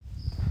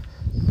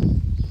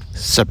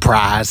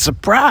Surprise,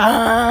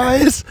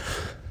 surprise!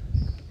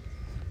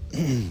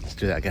 Let's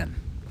do that again.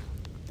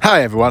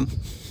 Hi, everyone.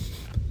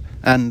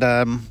 And,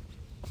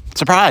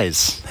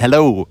 surprise.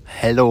 Hello.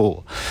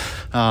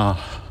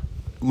 Oh,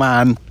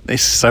 man,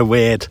 this is so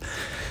weird.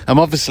 I'm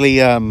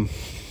obviously, I don't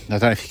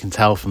know if you can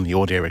tell from the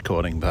audio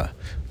recording, but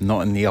I'm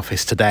not in the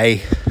office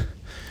today.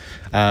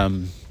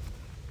 I'm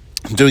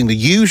doing the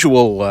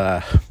usual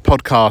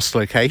podcast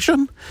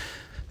location,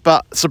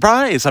 but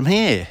surprise, I'm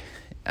here.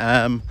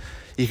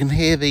 You can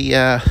hear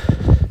the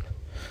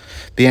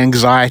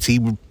anxiety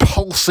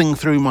pulsing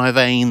through my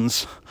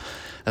veins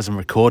as I'm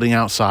recording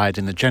outside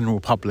in the general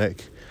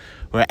public,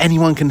 where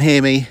anyone can hear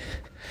me.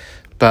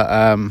 But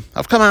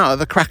I've come out at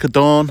the crack of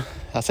dawn.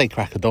 I say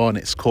crack of dawn,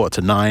 it's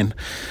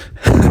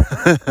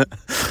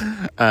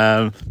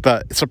 9:15.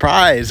 But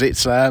surprise,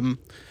 it's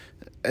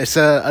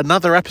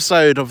another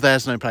episode of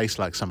There's No Place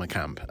Like Summer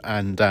Camp,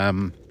 and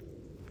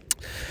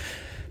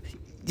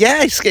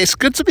yeah, it's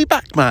good to be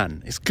back,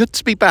 man. It's good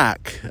to be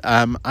back.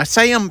 I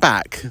say I'm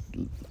back.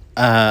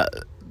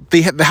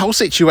 The whole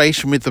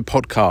situation with the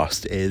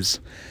podcast is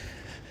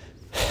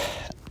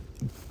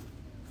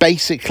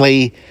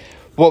basically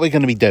what we're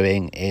going to be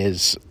doing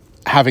is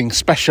having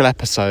special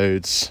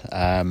episodes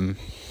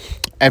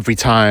every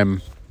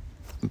time.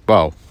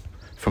 Well,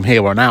 from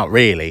here on out,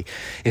 really,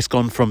 it's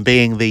gone from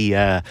being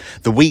the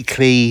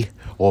weekly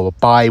or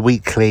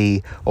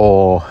bi-weekly,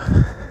 or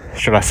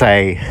should I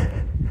say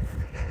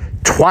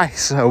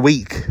twice a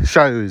week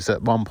shows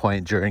at one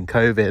point during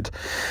COVID,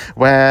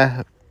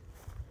 where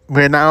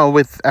we're now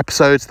with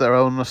episodes that are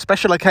on a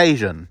special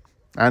occasion.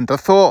 And I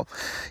thought,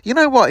 you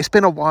know what, it's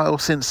been a while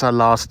since I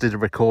last did a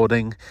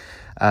recording.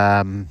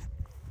 The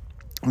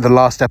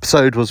last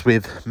episode was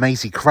with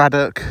Maisie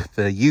Craddock,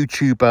 the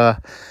YouTuber,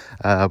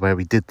 where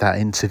we did that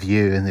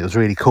interview, and it was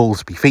really cool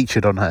to be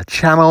featured on her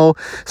channel.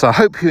 So I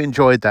hope you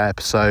enjoyed that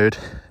episode.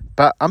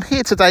 But I'm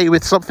here today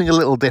with something a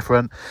little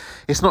different.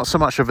 It's not so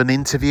much of an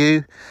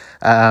interview.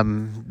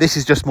 This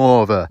is just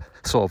more of a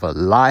sort of a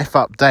life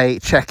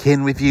update, check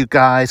in with you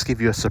guys,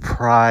 give you a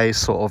surprise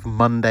sort of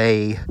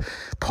Monday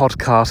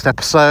podcast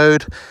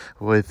episode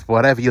with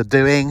whatever you're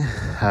doing.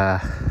 I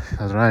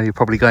don't know, you're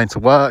probably going to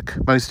work,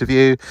 most of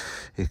you.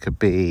 It could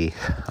be,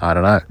 I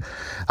don't know.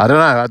 I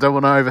don't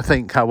want to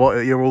overthink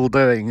what you're all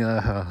doing.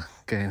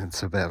 Getting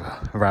into a bit of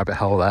a rabbit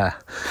hole there.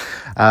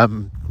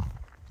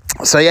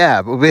 So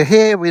yeah, we're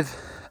here with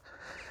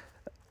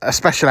a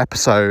special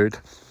episode.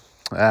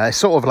 It's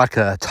sort of like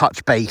a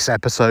touch base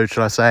episode,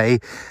 should I say,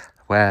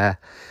 where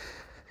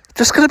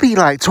just going to be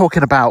like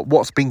talking about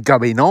what's been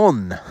going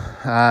on.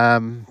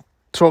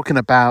 Talking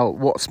about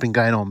what's been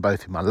going on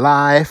both in my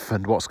life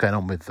and what's going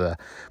on with the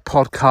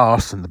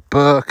podcast and the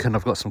book. And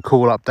I've got some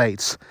cool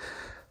updates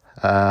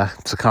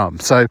to come.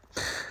 So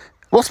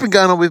what's been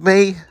going on with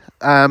me?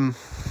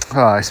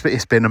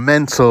 It's been a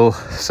mental,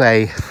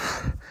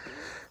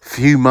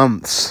 few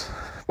months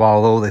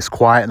while all this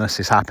quietness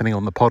is happening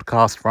on the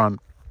podcast front.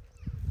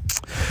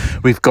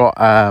 We've got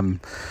a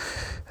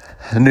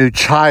new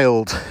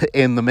child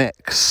in the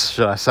mix,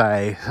 should I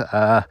say.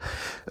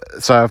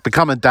 So I've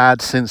become a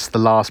dad since the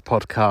last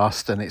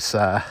podcast, and it's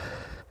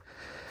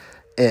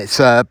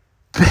a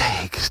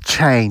big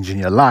change in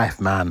your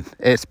life, man.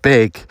 It's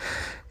big.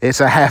 It's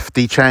a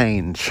hefty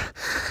change.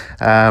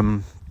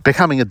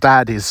 Becoming a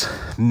dad is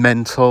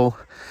mental.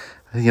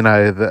 You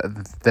know,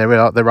 there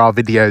are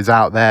videos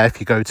out there. If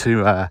you go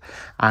to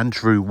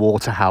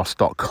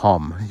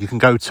andrewwaterhouse.com, you can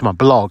go to my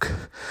blog.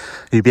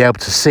 You'll be able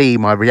to see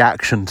my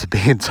reaction to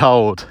being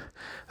told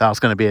that I was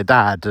going to be a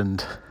dad,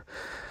 and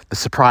the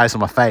surprise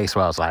on my face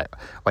where I was like,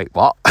 wait,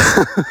 what?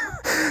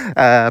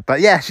 But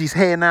yeah, she's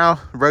here now.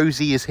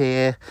 Rosie is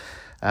here.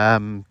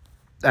 And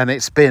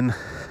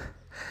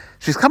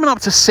she's coming up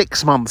to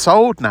 6 months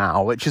old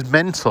now, which is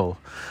mental.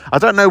 I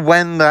don't know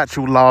when the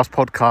actual last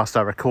podcast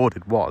I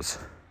recorded was,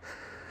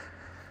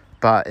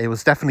 but it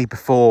was definitely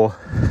before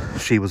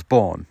she was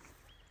born.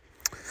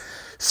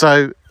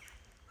 So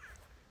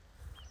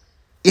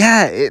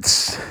yeah,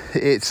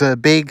 it's a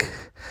big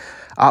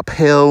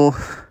uphill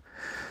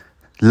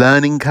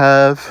learning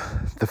curve.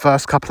 The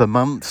first couple of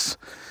months,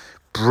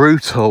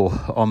 brutal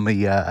on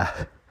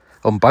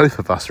both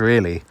of us,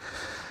 really.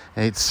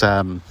 It's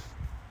a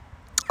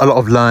lot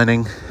of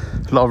learning,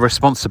 a lot of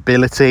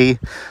responsibility,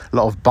 a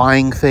lot of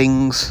buying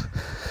things.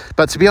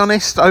 But to be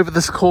honest, over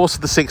the course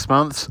of the 6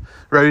 months,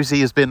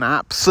 Rosie has been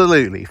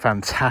absolutely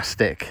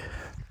fantastic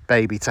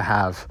baby to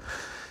have.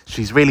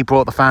 She's really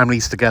brought the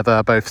families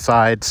together, both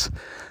sides,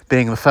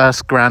 being the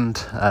first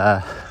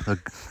grandchild.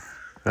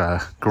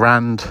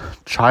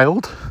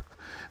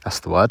 That's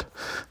the word. I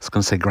was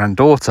going to say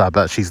granddaughter,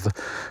 but she's the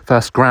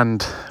first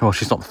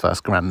she's not the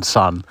first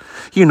grandson.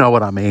 You know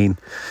what I mean.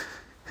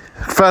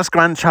 First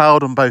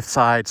grandchild on both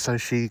sides, so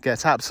she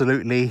gets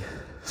absolutely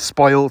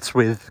spoilt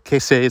with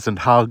kisses and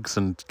hugs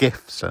and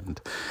gifts and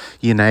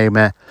you name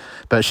it.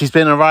 But she's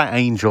been a right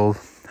angel.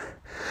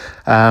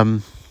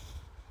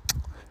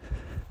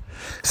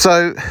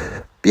 So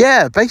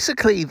yeah,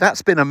 basically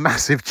that's been a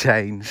massive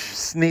change.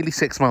 She's nearly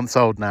 6 months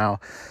old now.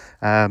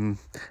 And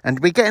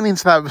we're getting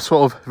into that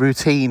sort of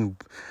routine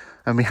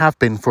and we have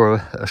been for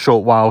a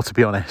short while, to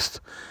be honest,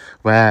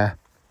 where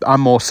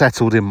I'm more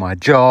settled in my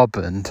job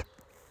and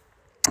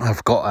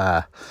I've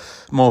got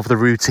more of the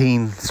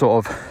routine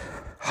sort of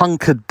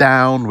hunkered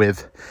down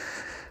with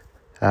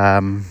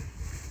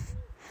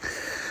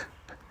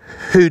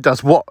who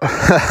does what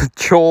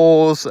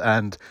chores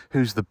and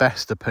who's the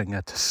best at putting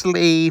her to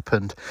sleep,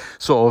 and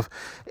sort of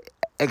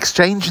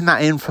exchanging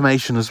that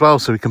information as well,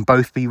 so we can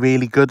both be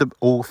really good at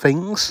all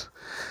things.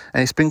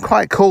 And it's been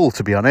quite cool,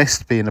 to be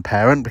honest, being a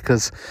parent,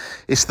 because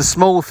it's the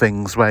small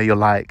things where you're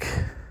like,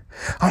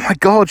 oh my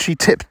God, she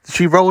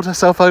rolled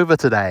herself over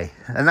today.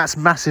 And that's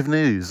massive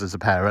news as a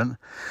parent.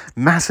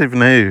 Massive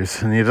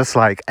news. And you're just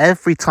like,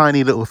 every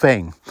tiny little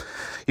thing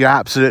you're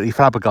absolutely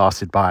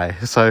flabbergasted by.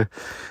 So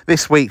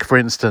this week, for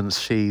instance,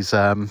 she's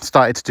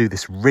started to do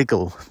this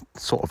wriggle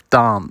sort of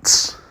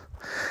dance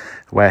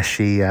where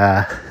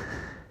she'll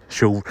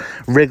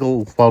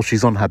wriggle while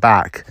she's on her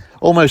back,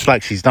 almost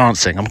like she's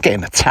dancing. I'm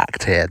getting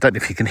attacked here. I don't know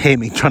if you can hear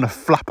me trying to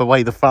flap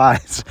away the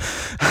flies.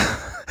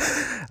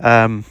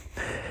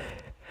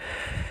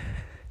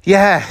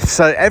 Yeah,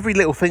 so every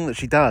little thing that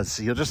she does,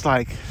 you're just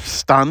like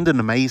stunned and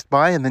amazed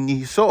by, and then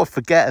you sort of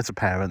forget as a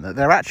parent that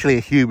they're actually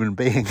a human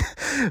being.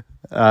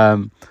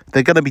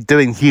 They're going to be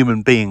doing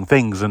human being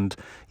things, and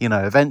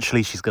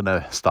eventually she's going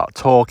to start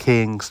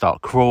talking,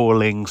 start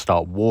crawling,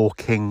 start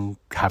walking,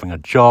 having a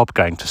job,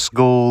 going to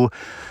school,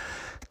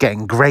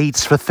 getting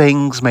grades for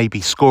things,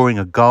 maybe scoring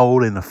a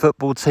goal in a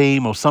football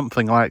team or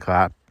something like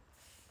that.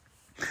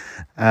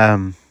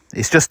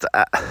 It's just,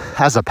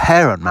 as a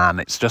parent, man,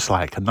 it's just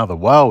like another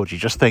world. You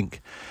just think,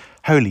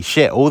 holy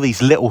shit, all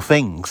these little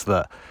things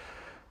that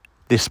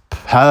this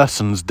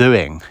person's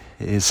doing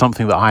is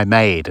something that I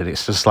made. And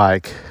it's just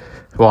like,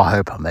 well, I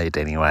hope I made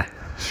anyway.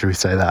 Should we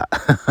say that?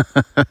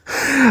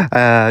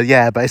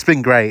 Yeah, but it's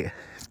been great.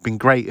 It's been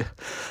great.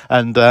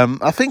 And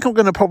I think I'm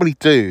going to probably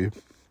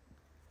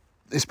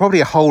it's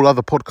probably a whole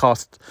other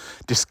podcast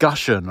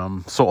discussion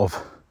on sort of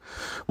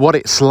what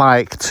it's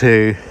like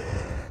to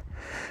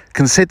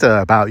consider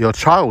about your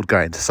child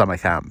going to summer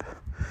camp.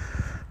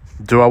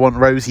 Do I want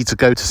Rosie to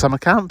go to summer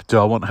camp? Do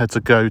I want her to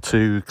go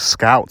to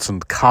Scouts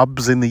and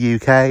Cubs in the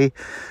UK,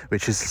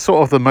 which is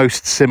sort of the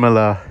most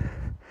similar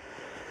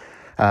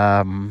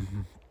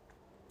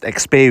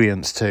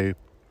experience to...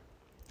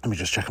 Let me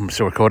just check I'm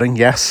still recording.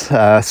 Yes,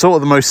 sort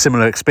of the most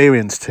similar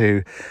experience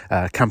to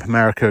Camp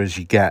America as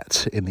you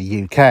get in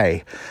the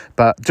UK.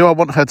 But do I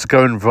want her to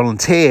go and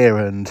volunteer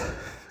and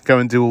go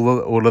and do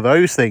all of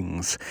those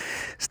things?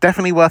 It's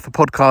definitely worth a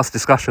podcast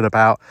discussion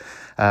about.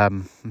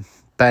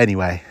 But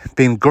anyway,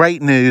 been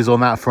great news on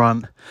that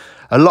front.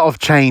 A lot of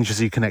change, as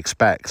you can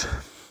expect.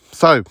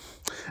 So,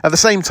 at the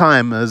same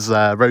time as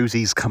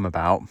Rosie's come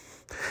about,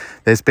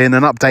 there's been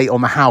an update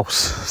on the house.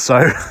 So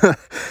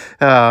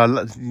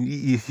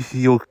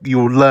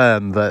you'll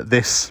learn that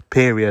this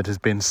period has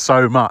been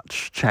so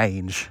much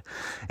change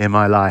in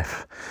my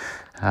life.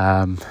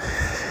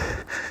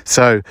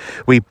 So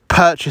we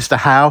purchased a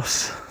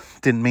house.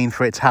 Didn't mean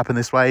for it to happen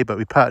this way, but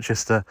we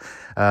purchased a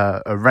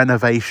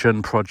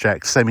renovation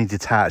project,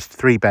 semi-detached,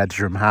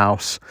 3-bedroom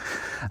house.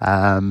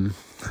 And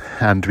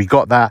we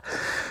got that,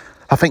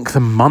 I think,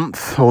 the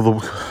month or the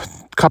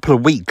couple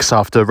of weeks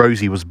after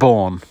Rosie was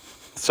born.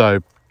 So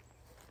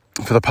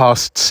for the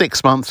past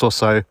 6 months or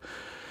so,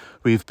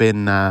 we've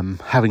been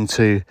having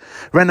to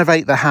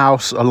renovate the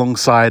house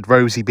alongside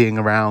Rosie being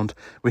around.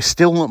 We're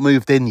still not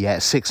moved in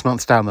yet, 6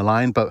 months down the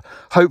line, but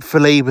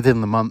hopefully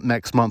within the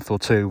next month or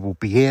two, we'll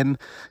be in,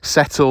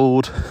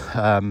 settled.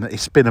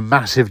 It's been a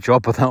massive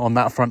job on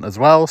that front as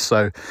well.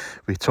 So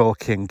we're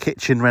talking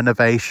kitchen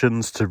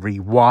renovations to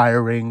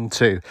rewiring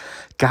to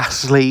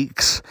gas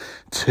leaks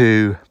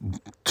to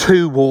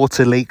 2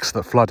 water leaks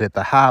that flooded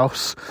the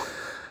house.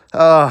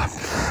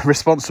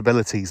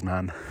 Responsibilities,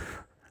 man.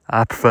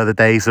 I prefer the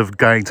days of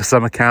going to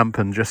summer camp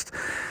and just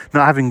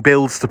not having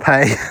bills to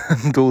pay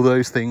and all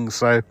those things.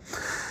 So,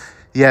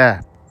 yeah,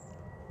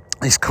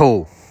 it's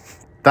cool.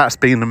 That's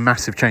been a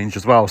massive change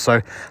as well.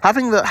 So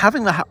having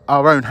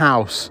our own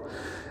house,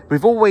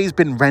 we've always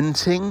been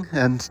renting,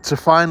 and to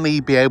finally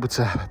be able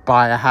to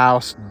buy a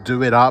house,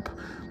 do it up,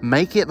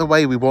 make it the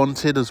way we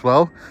wanted as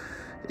well,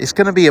 it's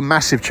going to be a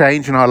massive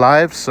change in our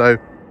lives. So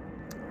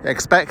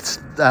expect...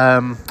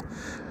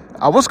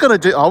 I was going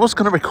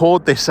to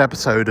record this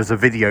episode as a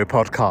video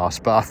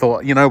podcast, but I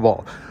thought, you know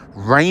what,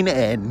 rein it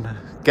in,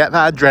 get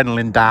that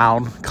adrenaline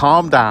down,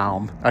 calm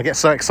down. I get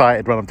so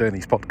excited when I'm doing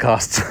these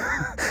podcasts.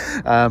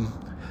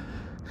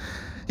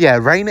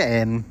 Rein it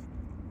in,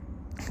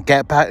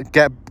 get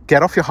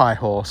off your high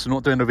horse. You're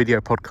not doing a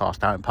video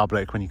podcast out in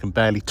public when you can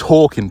barely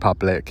talk in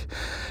public.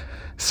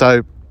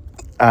 So,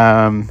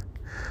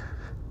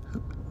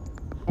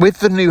 with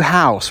the new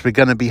house, we're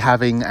going to be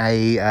having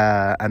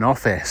an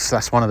office.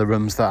 That's one of the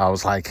rooms that I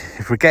was like,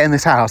 if we're getting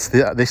this house,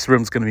 this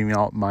room's going to be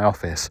my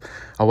office.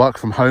 I work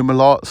from home a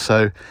lot,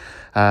 so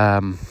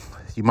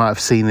you might have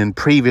seen in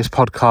previous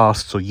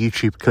podcasts or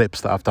YouTube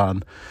clips that I've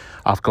done,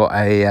 I've got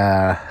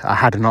I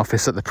had an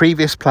office at the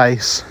previous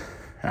place,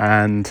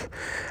 and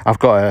I've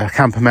got a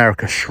Camp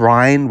America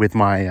shrine with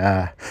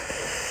my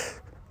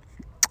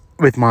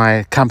with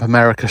my Camp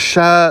America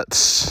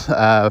shirts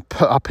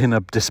put up in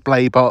a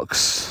display box,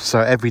 so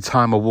every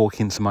time I walk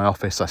into my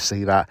office I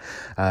see that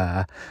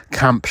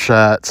camp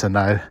shirt, and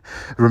I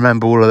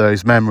remember all of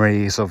those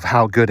memories of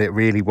how good it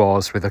really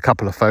was, with a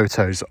couple of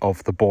photos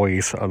of the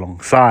boys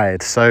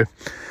alongside. So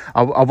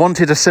I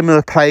wanted a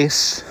similar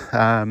place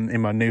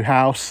in my new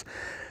house.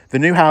 The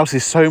new house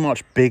is so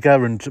much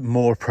bigger and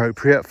more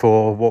appropriate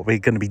for what we're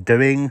going to be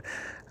doing,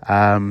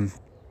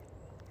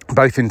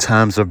 both in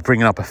terms of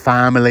bringing up a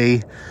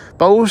family,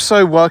 but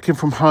also working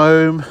from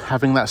home,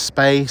 having that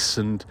space.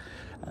 And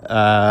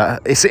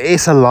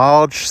it's a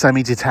large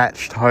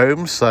semi-detached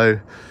home, so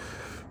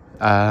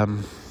I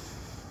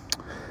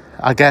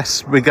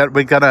guess we're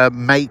gonna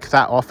make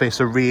that office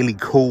a really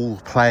cool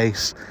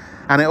place,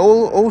 and it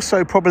will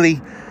also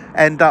probably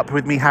end up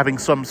with me having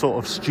some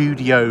sort of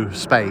studio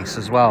space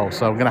as well.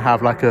 So I'm gonna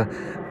have like a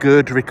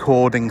good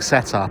recording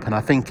setup, and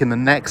I think in the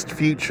next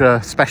future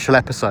special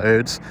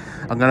episodes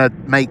I'm gonna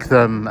make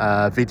them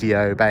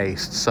video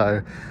based.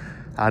 So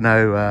I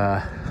know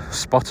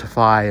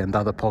Spotify and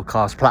other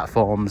podcast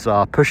platforms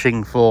are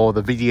pushing for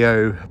the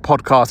video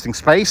podcasting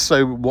space,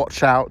 so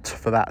watch out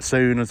for that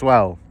soon as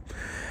well.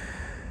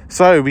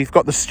 So we've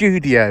got the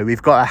studio,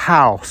 we've got a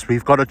house,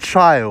 we've got a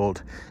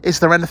child. Is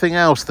there anything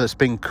else that's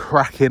been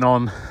cracking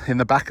on in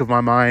the back of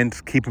my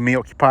mind, keeping me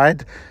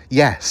occupied?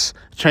 Yes,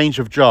 change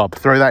of job,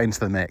 throw that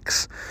into the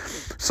mix.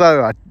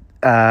 So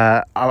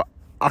I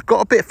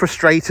got a bit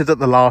frustrated at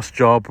the last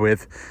job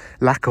with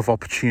lack of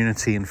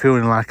opportunity and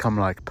feeling like I'm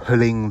like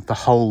pulling the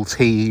whole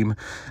team,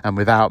 and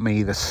without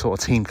me the sort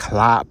of team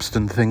collapsed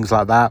and things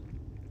like that.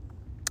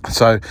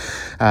 So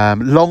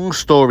long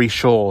story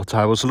short,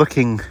 I was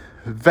looking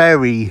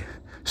very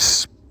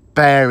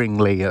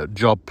sparingly at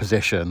job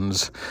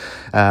positions.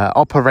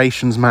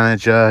 Operations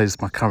manager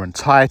is my current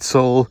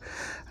title,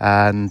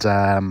 and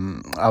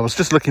I was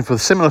just looking for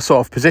similar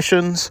sort of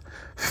positions,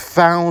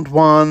 found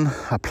one,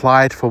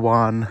 applied for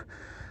one,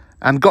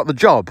 and got the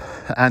job.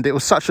 And it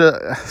was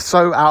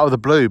so out of the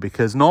blue,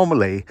 because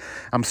normally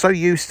I'm so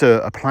used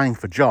to applying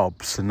for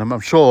jobs, and I'm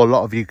sure a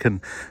lot of you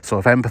can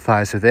sort of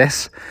empathize with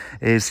this,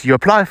 is you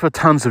apply for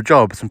tons of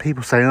jobs and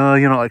people say, oh,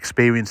 you're not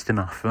experienced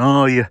enough,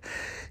 oh, you're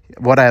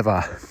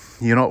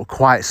not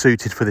quite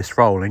suited for this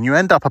role, and you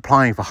end up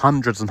applying for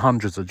hundreds and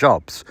hundreds of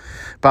jobs.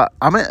 But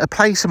I'm at a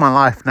place in my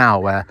life now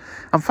where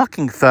I'm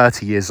fucking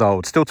 30 years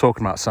old, still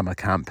talking about summer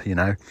camp, you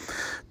know.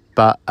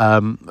 But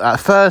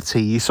at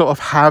 30, you sort of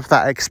have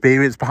that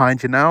experience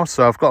behind you now.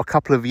 So I've got a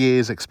couple of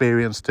years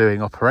experience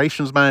doing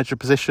operations manager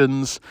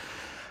positions.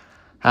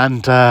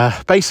 And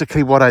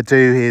basically what I do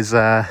is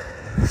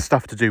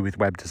stuff to do with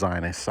web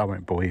designers. I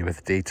won't bore you with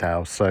the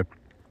details. So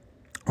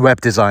web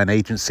design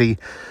agency,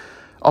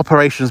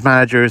 operations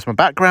manager is my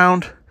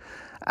background.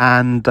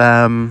 And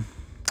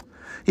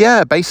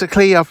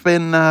basically I've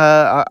been,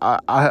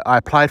 I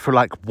applied for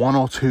like 1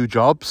 or 2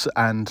 jobs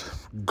and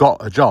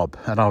got a job,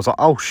 and I was like,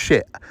 oh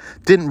shit,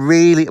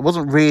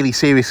 wasn't really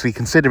seriously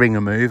considering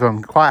a move.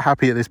 I'm quite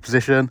happy at this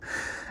position.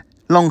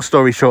 Long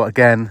story short,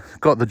 again,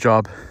 got the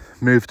job,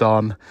 moved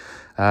on,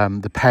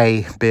 the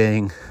pay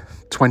being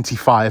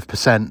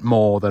 25%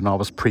 more than I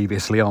was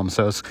previously on,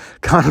 so it's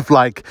kind of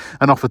like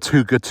an offer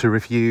too good to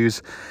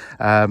refuse.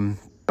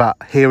 But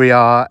here we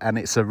are, and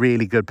it's a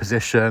really good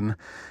position,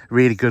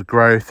 really good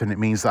growth, and it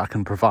means that I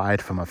can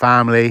provide for my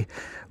family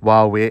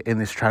while we're in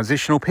this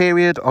transitional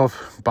period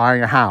of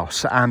buying a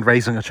house and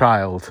raising a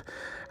child.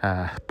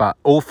 But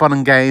all fun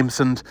and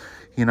games, and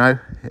you know,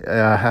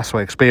 that's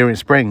what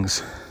experience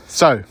brings.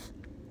 So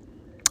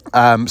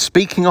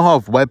speaking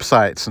of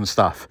websites and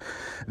stuff,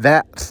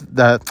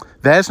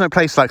 there's no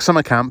place like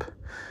summer camp.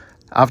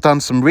 I've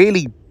done some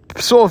really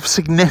sort of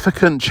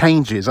significant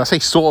changes. I say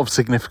sort of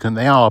significant,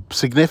 they are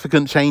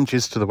significant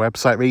changes to the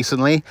website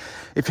recently.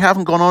 If you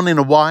haven't gone on in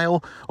a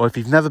while, or if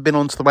you've never been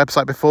onto the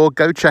website before,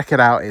 go check it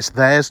out. It's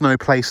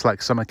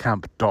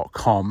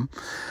there'snoplacelikeSummerCamp.com,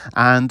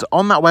 and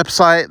on that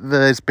website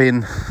there's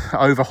been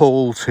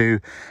overhaul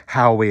to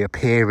how we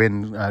appear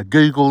in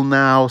Google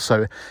now.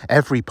 So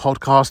every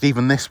podcast,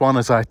 even this one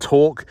as I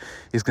talk,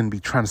 is going to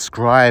be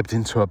transcribed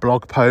into a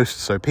blog post,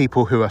 so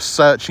people who are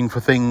searching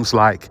for things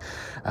like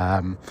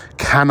can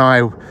I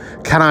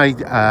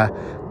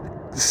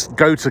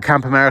go to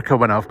Camp America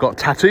when I've got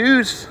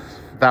tattoos,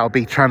 that'll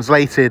be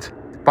translated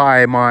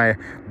by my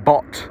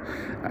bot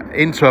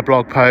into a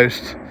blog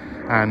post,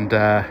 and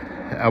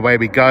away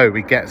we go.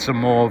 We get some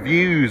more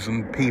views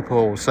and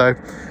people. So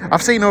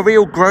I've seen a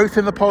real growth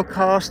in the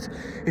podcast.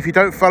 If you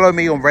don't follow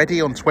me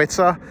already on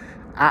Twitter,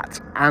 at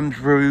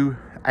Andrew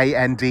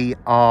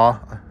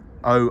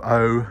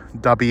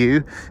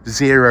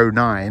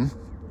ANDROOW09,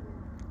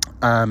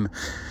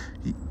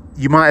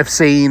 you might have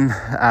seen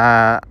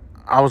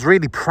I was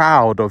really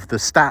proud of the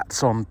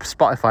stats on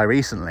Spotify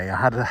recently. I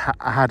had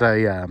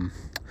a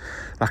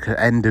like an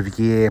end of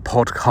year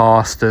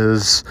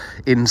podcasters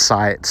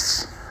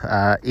insights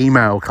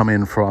email come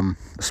in from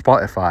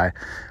Spotify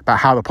about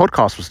how the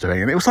podcast was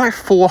doing, and it was like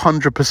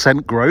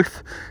 400%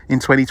 growth in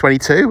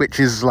 2022, which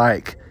is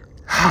like,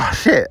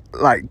 shit,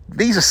 like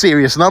these are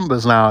serious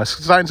numbers now.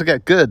 It's starting to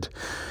get good.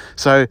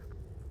 So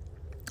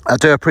I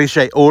do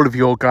appreciate all of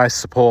your guys'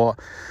 support.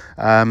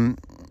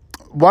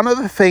 One of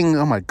the things,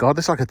 oh my God,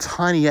 it's like a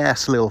tiny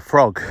ass little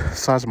frog, the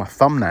size of my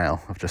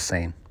thumbnail I've just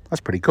seen.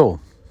 That's pretty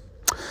cool.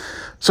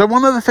 So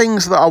one of the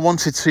things that I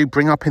wanted to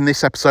bring up in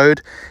this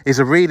episode is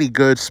a really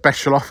good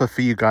special offer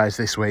for you guys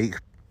this week.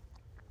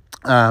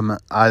 And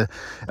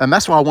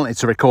that's why I wanted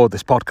to record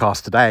this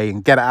podcast today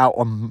and get it out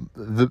on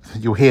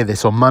you'll hear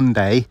this on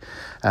Monday,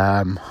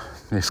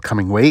 this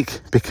coming week,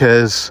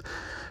 because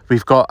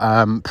we've got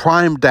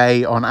Prime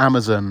Day on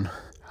Amazon.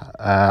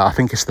 I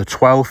think it's the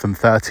 12th and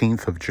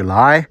 13th of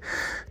July,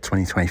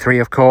 2023,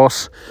 of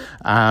course.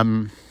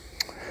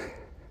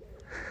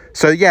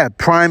 So yeah,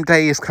 Prime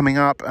Day is coming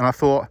up, and I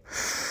thought,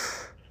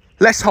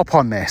 let's hop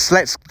on this.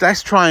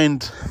 Let's try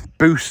and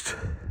boost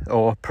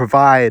or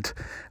provide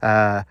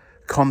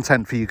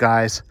content for you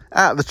guys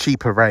at the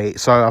cheaper rate.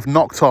 So I've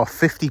knocked off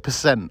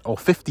 50% or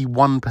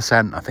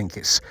 51%, I think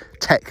it's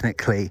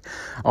technically,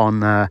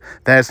 on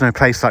There's No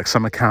Place Like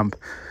Summer Camp.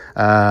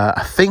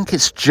 I think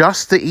it's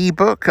just the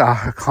ebook.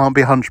 I can't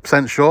be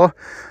 100% sure.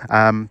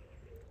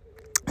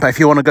 But if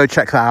you want to go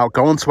check that out,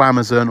 go onto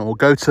Amazon or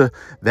go to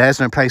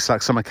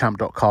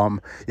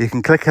there'snoplacelikeSummerCamp.com. You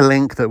can click a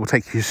link that will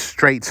take you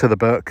straight to the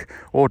book,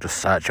 or just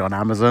search on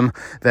Amazon,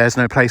 There's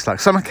No Place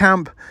Like Summer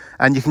Camp,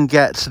 and you can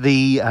get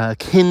the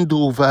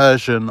Kindle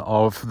version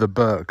of the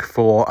book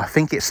for, I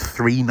think it's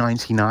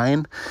 $3.99.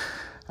 And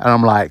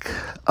I'm like,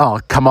 oh,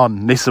 come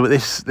on, this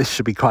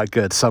should be quite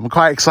good. So I'm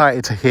quite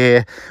excited to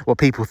hear what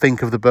people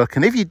think of the book.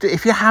 And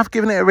if you have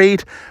given it a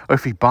read, or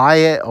if you buy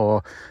it,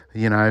 or,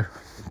 you know,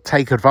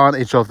 take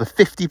advantage of the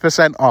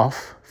 50%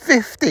 off,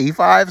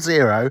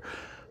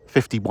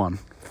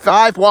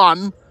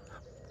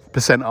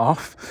 51%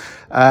 off,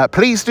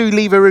 please do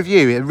leave a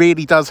review. It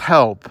really does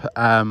help.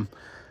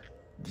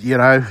 You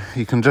know,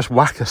 you can just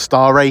whack a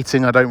star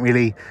rating. I don't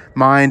really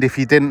mind if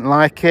you didn't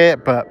like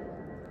it, but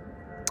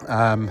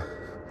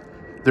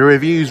the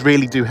reviews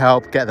really do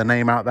help get the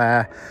name out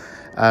there.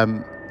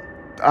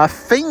 I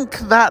think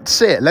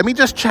that's it. Let me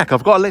just check.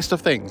 I've got a list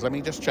of things. Let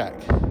me just check.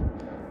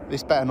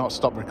 This better not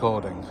stop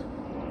recording.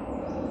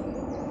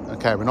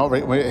 Okay,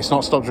 it's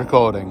not stopped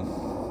recording.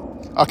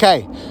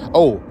 Okay.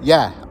 Oh,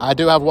 yeah, I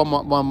do have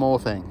one more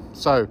thing.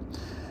 So,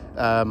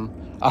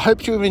 I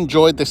hope you've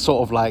enjoyed this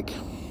sort of like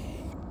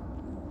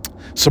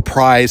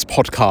surprise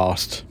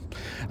podcast.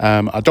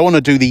 I don't want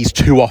to do these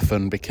too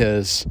often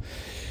because,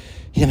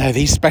 you know,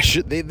 these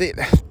podcasts,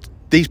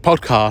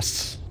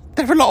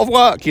 they're a lot of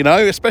work, you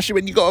know, especially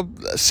when you've got a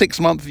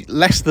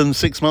less than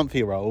 6 month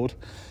year old,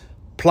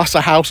 plus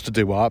a house to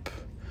do up,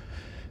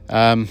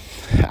 and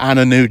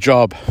a new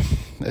job.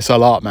 It's a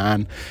lot,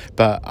 man,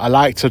 but I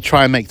like to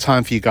try and make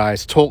time for you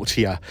guys, talk to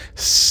you,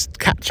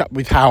 catch up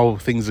with how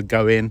things are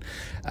going.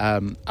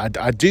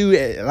 I do,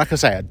 like I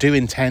say, I do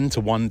intend to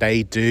one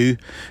day do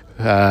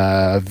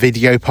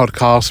video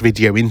podcasts,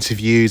 video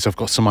interviews. I've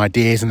got some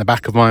ideas in the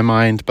back of my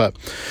mind, but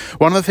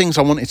one of the things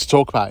I wanted to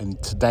talk about in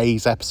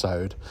today's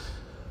episode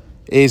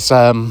is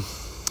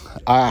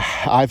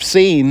I've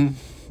seen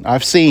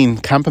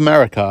Camp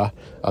America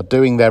are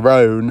doing their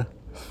own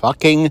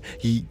fucking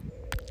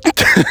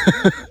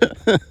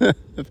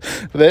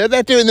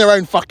they're doing their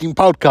own fucking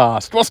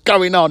podcast. What's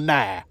going on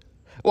there?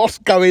 What's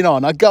going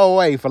on? I go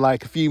away for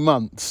like a few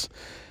months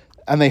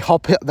and they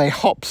hop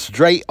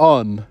straight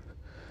on.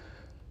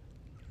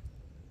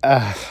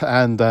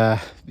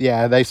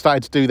 Yeah, they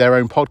started to do their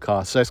own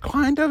podcast, so it's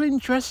kind of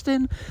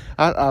interesting.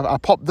 I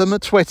popped them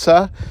at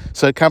Twitter,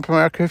 so Camp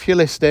America, if you're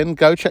listening,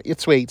 go check your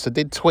tweets. I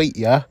did tweet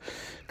you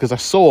because I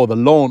saw the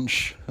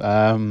launch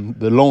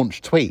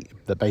tweet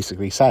that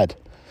basically said,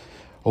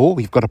 oh,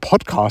 we've got a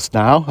podcast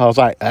now. I was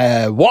like,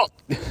 what?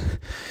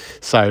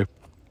 So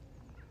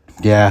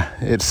yeah,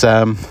 it's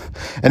an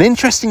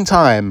interesting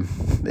time.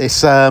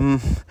 It's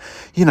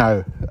you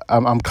know,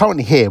 I'm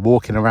currently here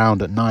walking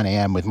around at 9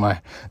 a.m. with my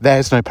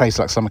There's No Place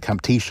Like Summer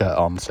Camp t-shirt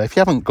on. So if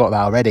you haven't got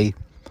that already,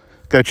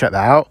 go check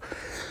that out.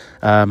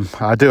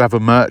 I do have a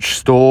merch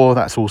store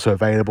that's also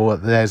available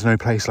at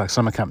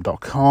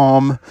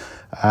there'snoplacelikeSummerCamp.com.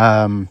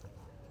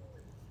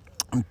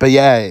 But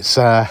yeah, it's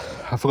I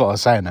forgot what I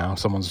was saying now.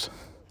 Someone's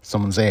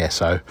here,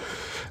 so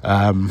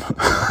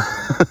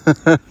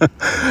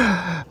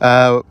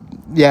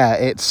yeah,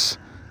 it's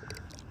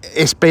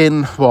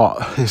been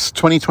it's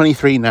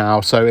 2023 now,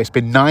 so it's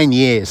been 9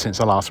 years since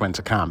I last went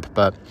to camp,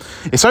 but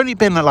it's only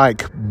been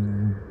like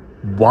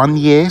 1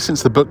 year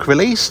since the book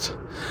released.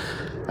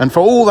 And for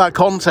all that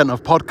content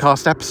of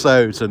podcast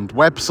episodes and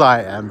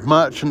website and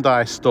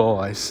merchandise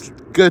store, it's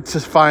good to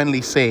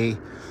finally see a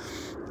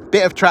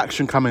bit of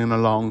traction coming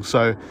along.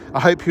 So I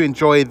hope you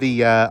enjoy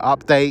the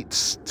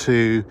updates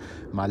to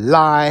my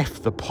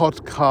life, the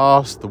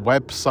podcast, the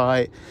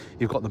website.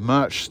 You've got the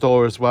merch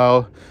store as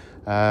well.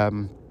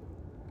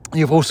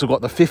 You've also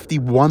got the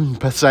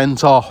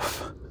 51%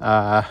 off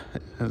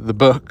the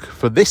book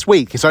for this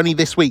week. It's only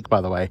this week, by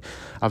the way.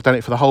 I've done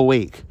it for the whole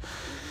week.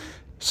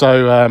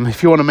 So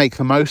if you want to make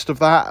the most of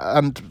that,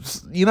 and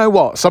you know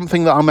what,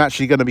 something that I'm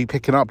actually going to be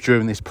picking up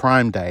during this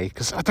Prime Day,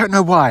 because I don't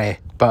know why,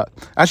 but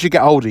as you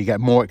get older, you get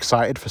more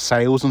excited for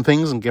sales and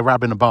things and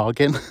grabbing a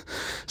bargain.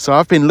 So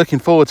I've been looking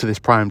forward to this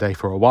Prime Day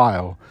for a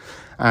while.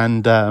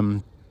 And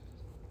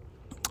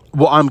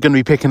what I'm going to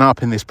be picking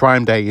up in this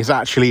Prime Day is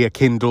actually a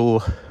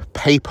Kindle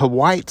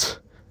Paperwhite,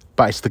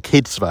 but it's the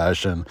kids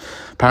version.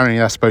 Apparently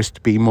that's supposed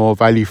to be more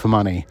value for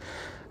money.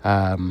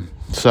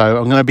 So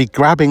I'm going to be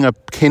grabbing a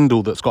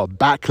Kindle that's got a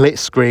backlit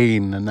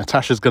screen, and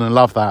Natasha's going to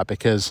love that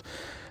because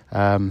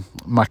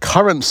my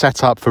current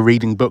setup for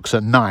reading books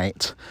at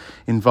night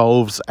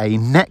involves a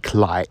neck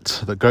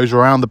light that goes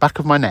around the back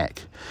of my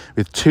neck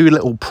with two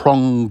little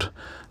pronged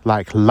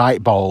like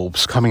light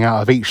bulbs coming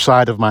out of each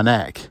side of my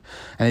neck,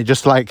 and it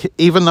just like,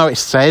 even though it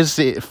says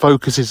it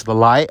focuses the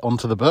light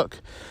onto the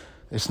book,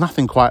 it's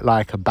nothing quite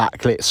like a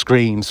backlit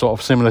screen, sort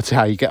of similar to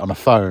how you get on a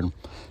phone.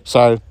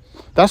 So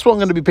that's what I'm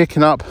going to be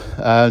picking up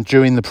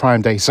during the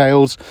Prime Day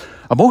sales.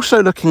 I'm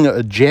also looking at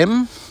a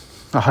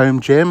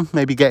home gym,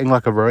 maybe getting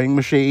like a rowing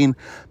machine,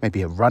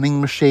 maybe a running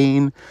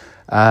machine.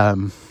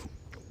 There's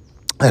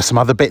some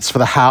other bits for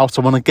the house.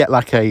 I want to get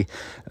like a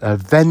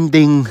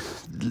vending.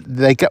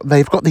 They've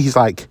got these,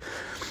 like,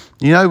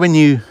 you know, when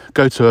you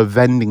go to a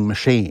vending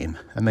machine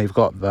and they've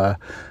got the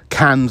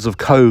cans of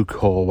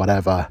Coke or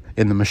whatever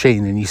in the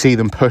machine, and you see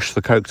them push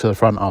the Coke to the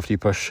front after you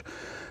push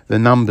the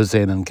numbers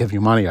in and give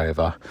your money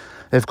over.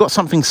 They've got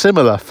something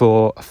similar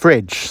for a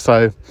fridge.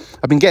 So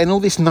I've been getting all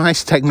this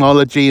nice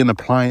technology and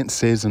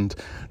appliances and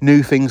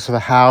new things for the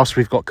house.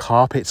 We've got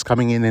carpets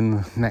coming in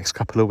the next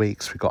couple of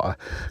weeks. We've got a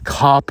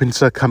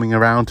carpenter coming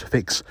around to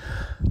fix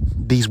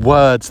these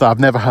words that I've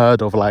never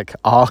heard of, like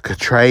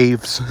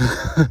architraves.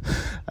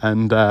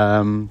 And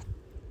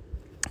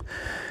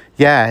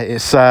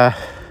it's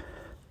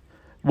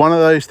one of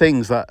those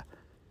things that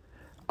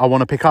I want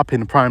to pick up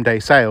in the Prime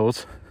Day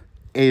sales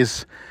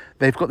is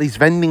they've got these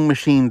vending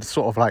machines,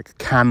 sort of like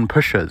can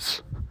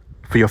pushers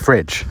for your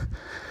fridge.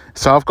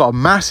 So I've got a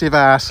massive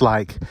ass,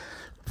 like,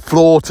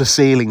 floor to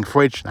ceiling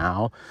fridge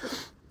now,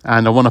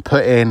 and I want to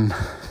put in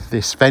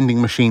this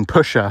vending machine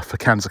pusher for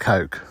cans of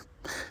Coke.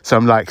 So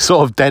I'm like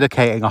sort of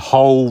dedicating a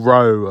whole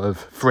row of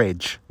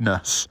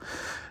fridge-ness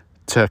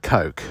to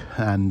Coke,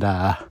 and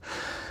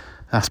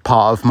that's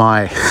part of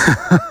my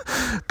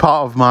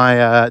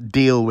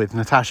deal with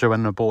Natasha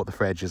when I bought the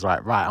fridge. Is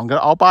like, right,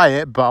 I'll buy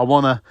it, but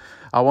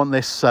I want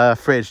this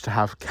fridge to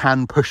have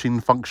can pushing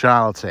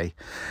functionality.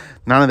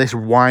 None of this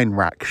wine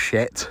rack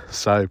shit.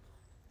 So,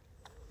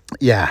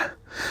 yeah.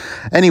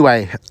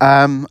 Anyway,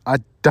 I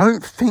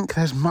don't think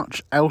there's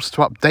much else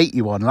to update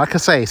you on. Like I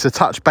say, it's a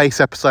touch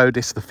base episode.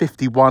 It's the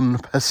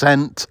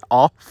 51%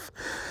 off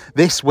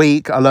this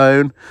week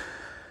alone.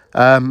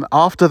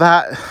 After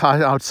that,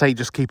 I would say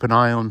just keep an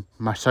eye on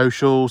my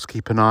socials,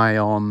 keep an eye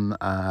on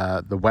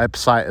the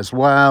website as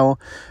well.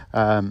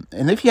 And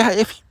if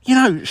you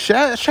know,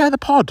 share the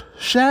pod.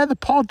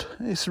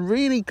 It's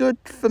really good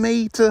for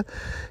me to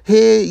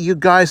hear you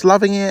guys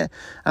loving it.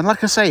 And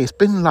like I say, it's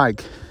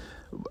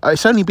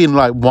only been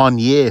like 1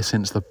 year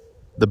since the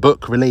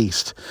book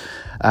released.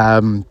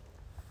 I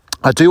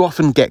do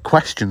often get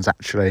questions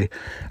actually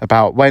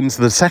about when's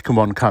the second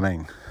one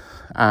coming.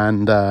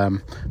 And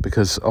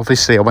because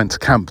obviously I went to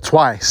camp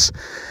twice,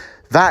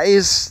 that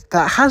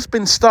has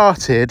been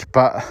started,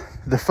 but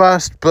the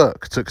first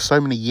book took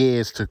so many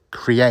years to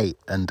create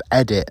and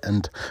edit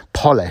and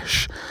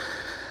polish.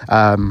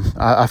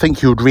 I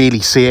think you would really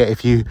see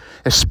it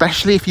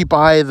especially if you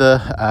buy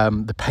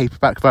the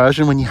paperback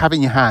version. When you have it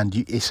in your hand,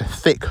 it's a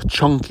thick,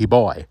 chunky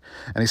boy,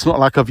 and it's not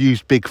like I've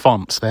used big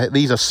fonts.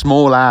 These are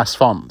small ass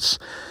fonts.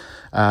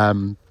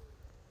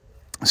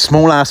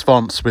 Small ass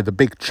fonts with a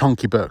big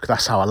chunky book.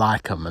 That's how I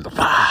like them. And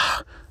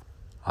I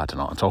don't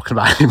know what I'm talking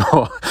about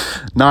anymore.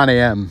 9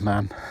 a.m,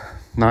 man.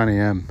 9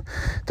 a.m.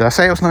 Did I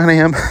say it was 9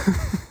 a.m? Have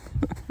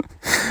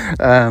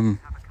a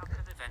couple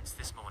of events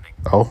this morning.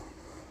 Oh,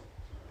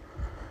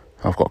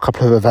 I've got a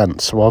couple of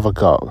events. What have I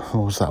got?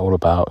 What was that all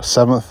about?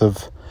 7th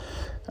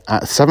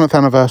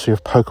anniversary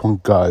of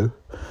Pokemon Go,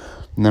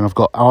 and then I've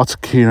got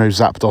Articuno,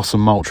 Zapdos,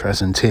 and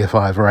Moltres in Tier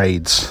 5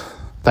 raids.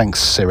 Thanks,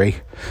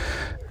 Siri.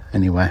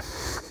 Anyway.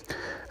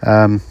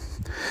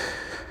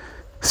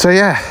 So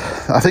yeah,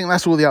 I think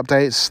that's all the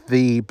updates.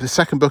 The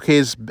second book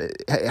it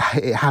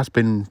has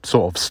been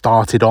sort of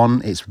started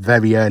on. It's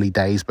very early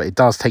days, but it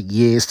does take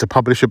years to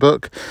publish a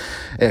book.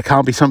 It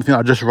can't be something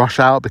I just rush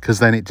out, because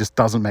then it just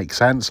doesn't make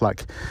sense.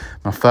 Like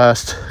my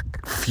first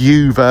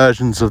few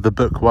versions of the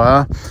book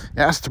it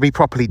has to be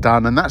properly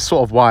done, and that's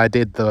sort of why I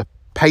did the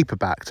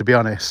paperback, to be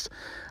honest.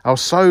 I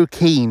was so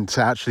keen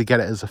to actually get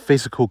it as a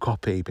physical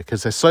copy,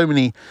 because there's so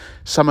many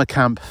summer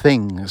camp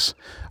things.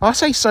 I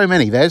say so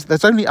many.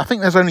 There's only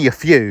a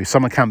few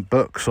summer camp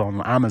books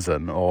on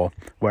Amazon or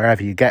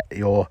wherever you get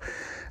your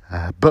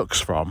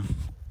books from,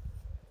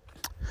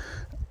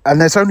 and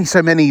there's only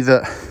so many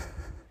that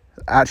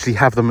actually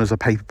have them as a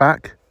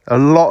paperback. A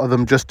lot of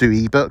them just do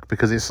ebook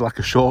because it's like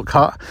a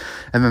shortcut,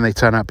 and then they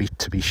turn out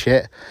to be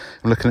shit.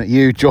 I'm looking at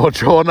you,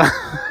 George Horner.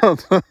 Oh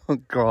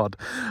God,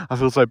 I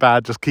feel so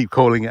bad. Just keep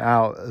calling it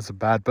out as a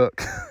bad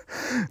book.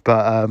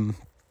 But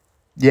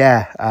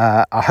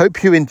I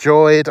hope you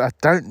enjoyed. I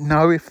don't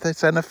know if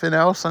there's anything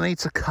else I need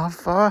to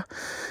cover.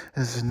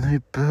 There's a new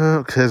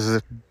book. There's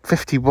a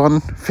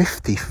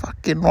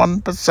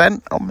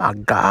 51%. Oh my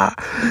God.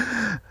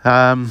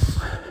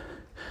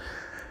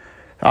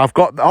 I've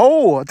got.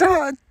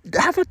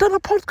 Have I done a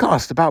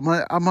podcast about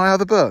my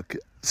other book?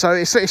 So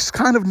it's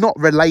kind of not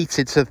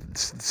related to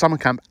summer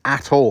camp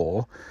at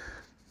all.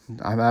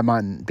 That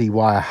might be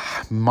why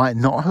I might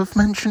not have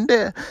mentioned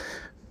it.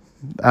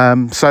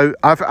 So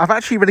I've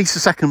actually released a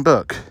second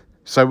book.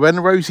 So when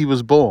Rosie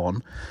was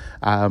born,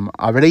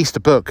 I released a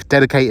book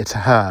dedicated to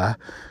her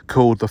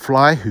called The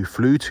Fly Who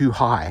Flew Too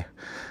High.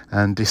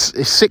 And it's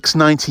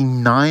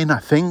 $6.99, I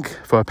think,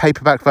 for a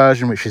paperback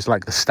version, which is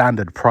like the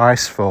standard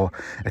price for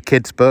a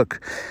kid's book.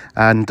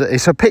 And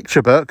it's a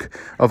picture book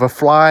of a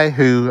fly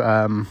who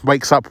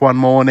wakes up one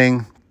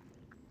morning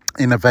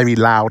in a very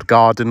loud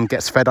garden,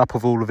 gets fed up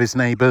of all of his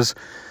neighbours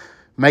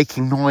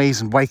making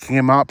noise and waking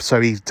him up. So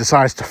he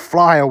decides to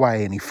fly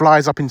away, and he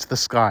flies up into the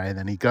sky, and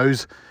then he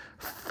goes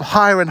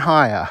higher and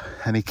higher,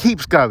 and he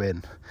keeps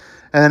going.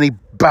 And then he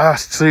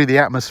bursts through the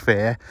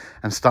atmosphere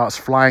and starts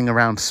flying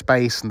around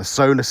space and the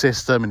solar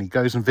system, and he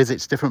goes and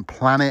visits different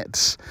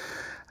planets.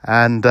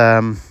 And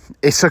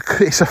it's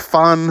a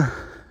fun,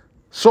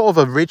 sort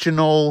of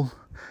original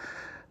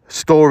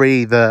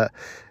story that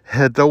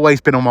had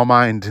always been on my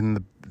mind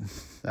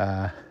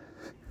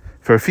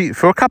for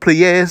a couple of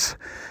years.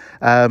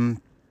 And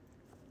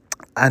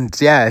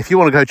yeah, if you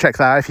want to go check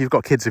that out, if you've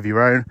got kids of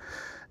your own,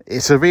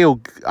 it's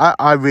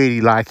I really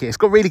like it. It's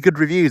got really good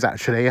reviews,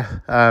 actually.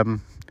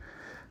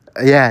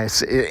 Yeah,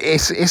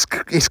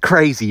 it's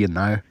crazy, you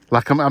know.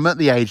 Like I'm at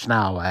the age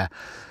now where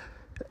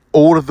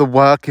all of the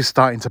work is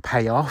starting to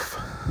pay off.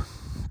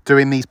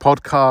 Doing these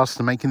podcasts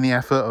and making the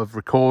effort of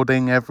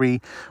recording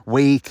every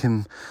week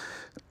and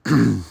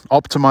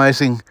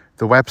optimizing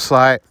the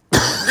website.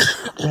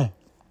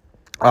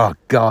 Oh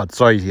God,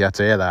 sorry you had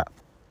to hear that.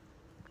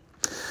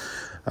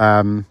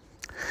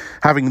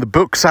 Having the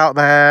books out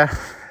there,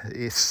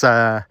 it's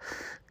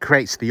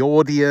creates the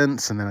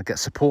audience, and then I get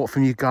support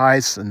from you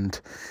guys, and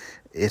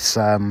it's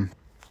I don't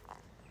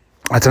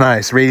know,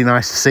 it's really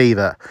nice to see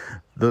that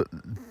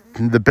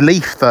the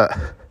belief that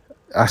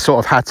I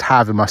sort of had to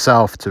have in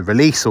myself to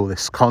release all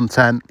this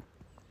content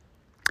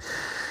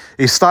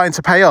is starting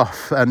to pay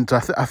off. And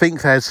I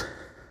think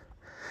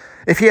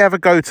if you ever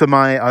go to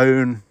my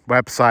own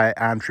website,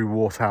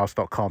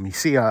 andrewwaterhouse.com, you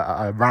see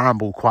I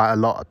ramble quite a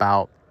lot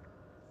about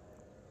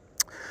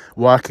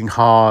working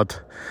hard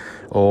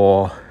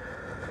or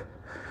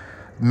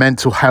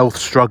mental health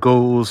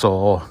struggles,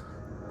 or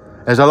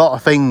there's a lot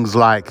of things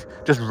like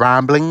just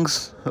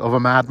ramblings of a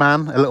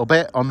madman a little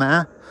bit on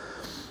there.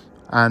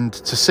 And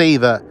to see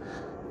that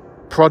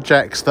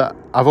projects that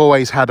I've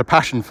always had a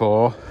passion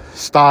for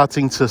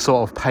starting to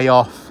sort of pay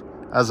off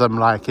as I'm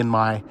like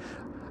I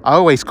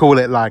always call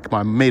it like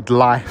my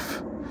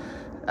midlife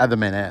at the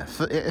minute,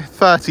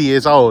 30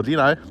 years old, you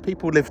know,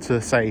 people live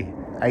to say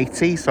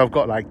 80, so I've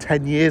got like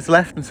 10 years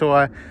left until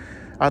I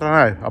don't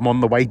know, I'm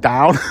on the way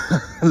down,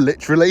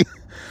 literally.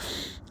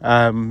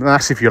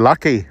 That's if you're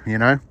lucky, you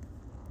know.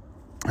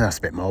 That's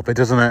a bit morbid,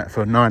 isn't it,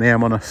 for 9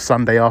 a.m. on a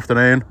Sunday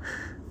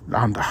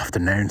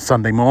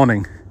Sunday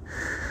morning.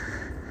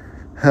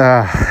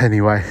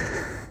 Anyway,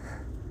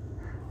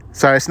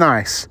 so it's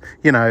nice,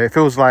 you know. It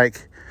feels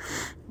like,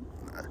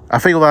 I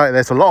feel like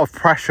there's a lot of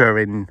pressure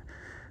in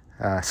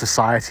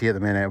society at the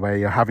minute where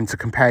you're having to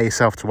compare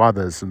yourself to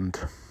others, and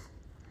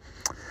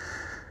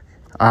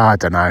I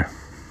don't know.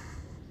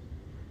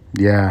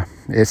 Yeah,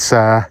 it's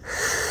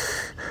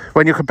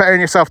when you're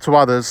comparing yourself to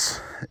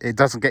others, it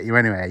doesn't get you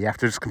anywhere. You have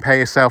to just compare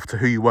yourself to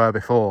who you were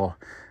before,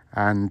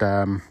 and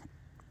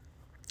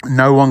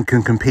no one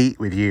can compete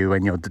with you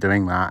when you're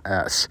doing that.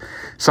 That's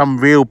some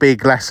real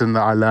big lesson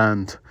that I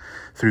learned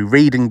through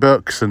reading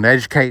books and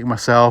educating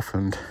myself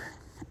and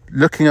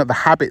looking at the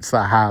habits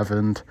that I have,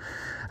 and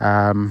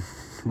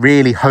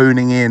really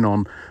honing in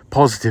on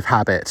positive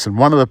habits. And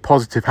one of the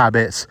positive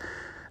habits,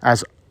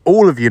 as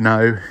all of you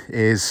know,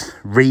 is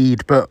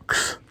read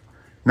books.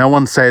 No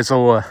one says,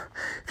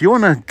 if you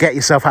want to get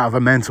yourself out of a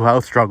mental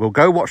health struggle,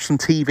 go watch some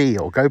TV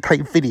or go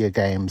play video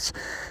games.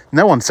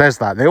 No one says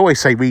that. They always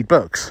say read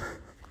books.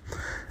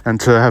 And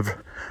to have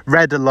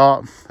read a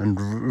lot and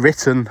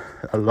written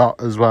a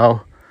lot as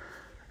well,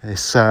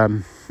 it's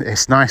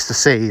nice to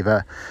see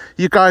that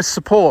you guys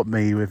support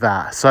me with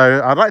that.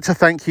 So I'd like to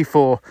thank you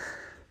for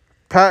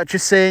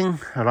purchasing.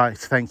 I'd like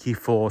to thank you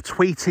for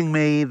tweeting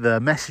me the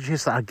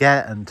messages that I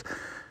get, and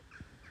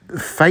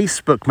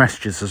Facebook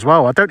messages as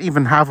well. I don't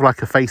even have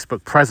like a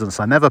Facebook presence.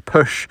 I never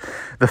push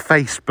the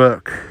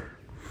Facebook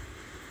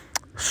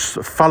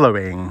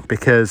following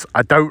because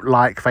I don't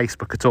like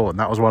Facebook at all. And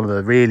that was one of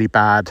the really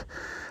bad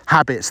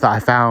habits that I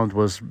found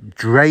was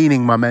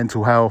draining my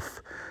mental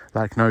health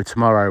like no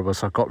tomorrow.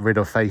 Was I got rid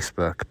of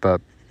Facebook. But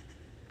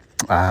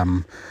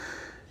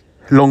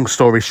long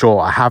story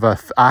short,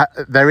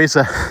 there's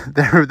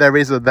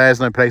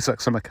no place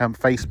like Summer Camp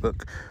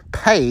Facebook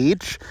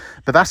page,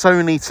 but that's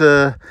only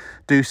to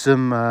do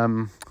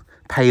some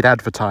paid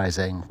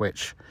advertising,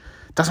 which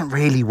doesn't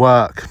really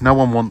work. No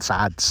one wants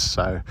ads,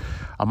 so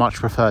I much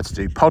prefer to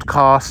do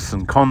podcasts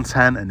and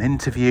content and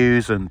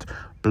interviews and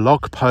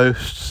blog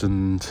posts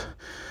and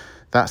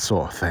that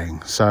sort of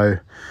thing. So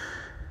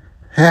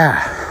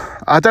yeah,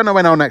 I don't know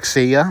when I'll next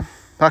see you.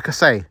 Like I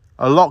say,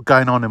 a lot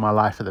going on in my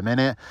life at the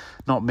minute.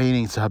 Not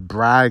meaning to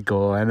brag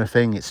or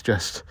anything. It's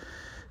just,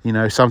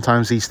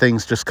 sometimes these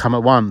things just come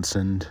at once.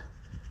 And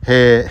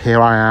here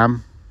I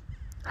am,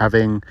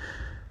 having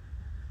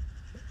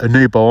a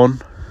newborn,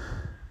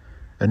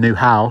 a new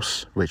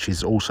house, which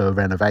is also a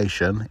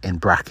renovation in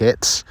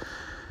brackets,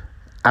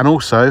 and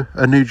also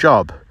a new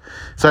job.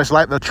 So it's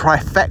like the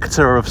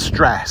trifecta of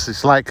stress.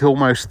 It's like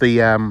almost the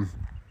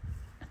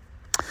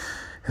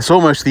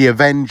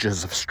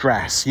Avengers of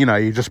stress.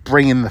 You just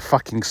bring in the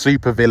fucking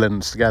super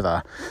villains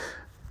together.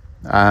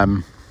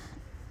 And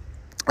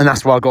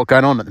that's what I've got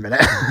going on at the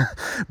minute.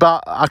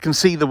 But I can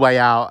see the way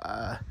out.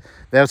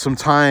 There were some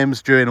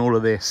times during all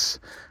of this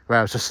where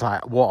I was just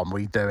like, what are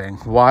we doing?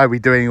 Why are we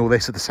doing all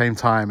this at the same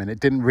time? And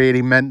it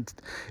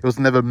was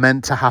never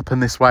meant to happen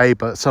this way,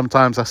 but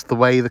sometimes that's the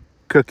way the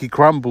cookie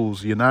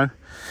crumbles, 1,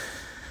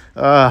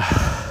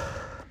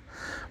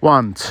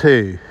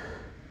 2.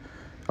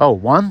 Oh,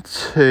 1,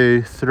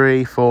 2,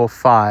 3, 4,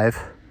 5.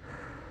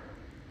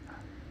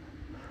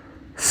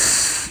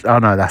 Oh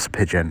no, that's a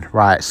pigeon.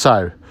 Right,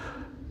 so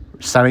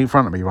standing in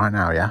front of me right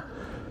now, yeah?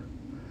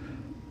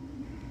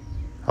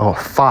 Oh,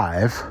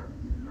 5.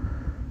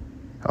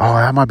 Oh,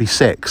 that might be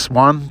 6.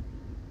 1,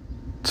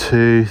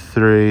 2,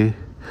 3.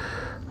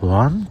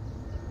 1,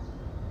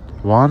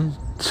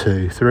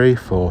 2, 3,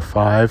 4,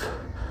 5,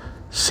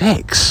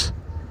 6.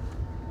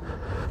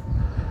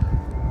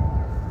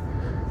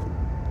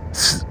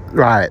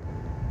 Right,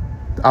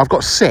 I've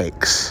got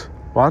 6.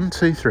 1,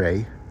 2,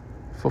 3,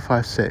 4,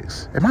 5,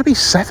 6. It might be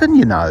 7,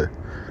 Let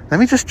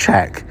me just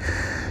check.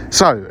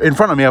 So, in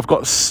front of me, I've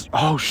got...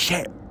 Oh,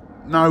 shit.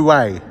 No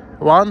way.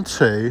 1,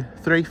 2,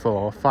 3,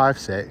 4, 5,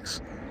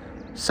 6,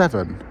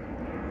 7.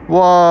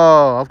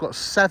 Whoa, I've got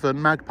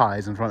 7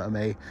 magpies in front of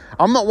me.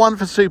 I'm not one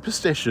for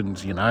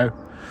superstitions, I'm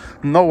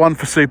not one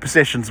for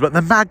superstitions, but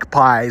the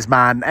magpies,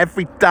 man,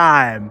 every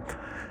time.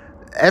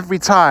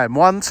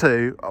 1,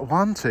 2,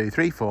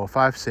 3, 4,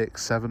 5,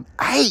 6, 7,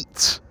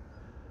 8.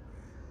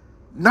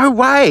 No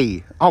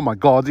way. Oh my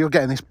God, you're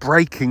getting this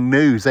breaking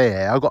news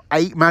here. I've got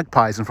 8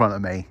 magpies in front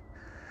of me.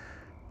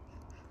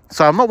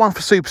 So I'm not one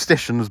for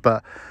superstitions,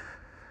 but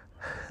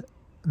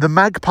the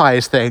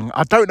magpies thing,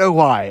 I don't know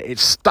why,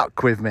 it's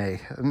stuck with me.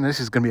 And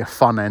this is going to be a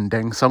fun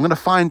ending. So I'm going to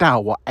find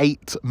out what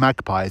 8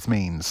 magpies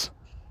means.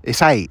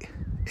 It's 8.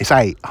 It's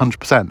 8.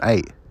 100%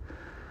 8.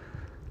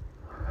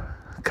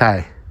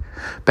 Okay.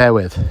 Bear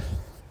with.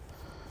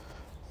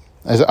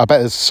 I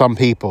bet there's some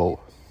people,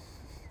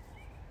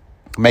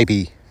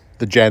 maybe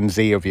the Gen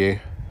Z of you,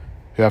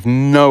 who have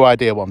no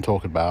idea what I'm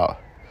talking about.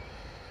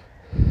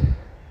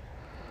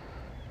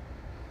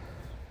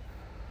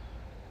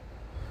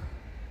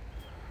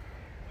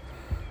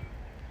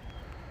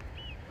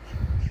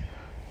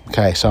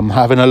 Okay, so I'm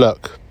having a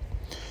look.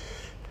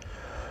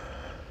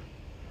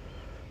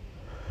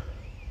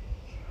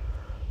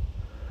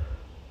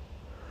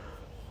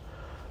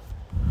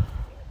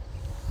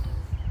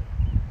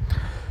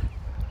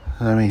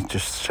 Let me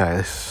just check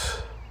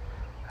this.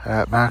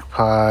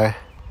 Magpie.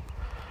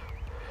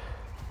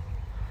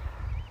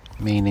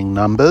 Meaning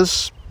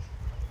numbers.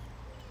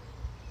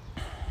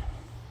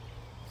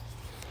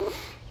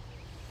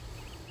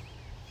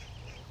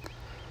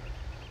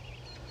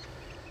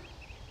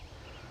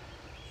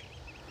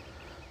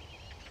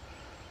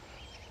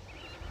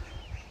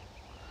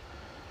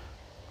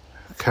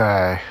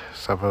 Okay,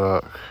 let's have a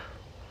look.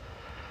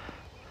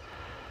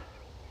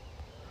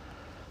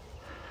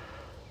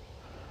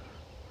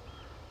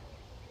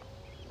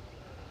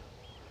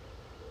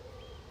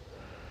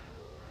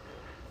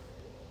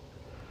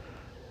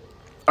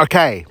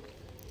 Okay,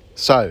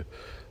 so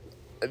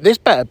this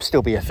better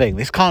still be a thing.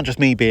 This can't just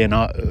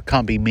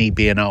can't be me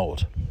being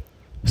old.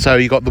 So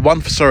you got the 1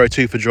 for sorrow,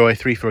 2 for joy,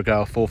 3 for a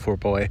girl, 4 for a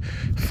boy,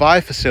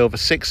 5 for silver,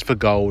 6 for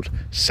gold,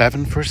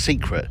 7 for a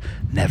secret,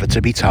 never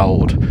to be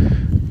told.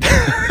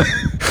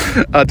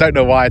 I don't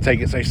know why I take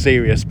it so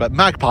serious, but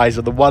magpies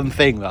are the one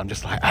thing that I'm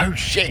just like, oh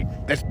shit,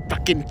 there's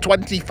fucking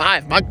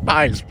 25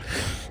 magpies.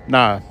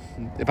 No,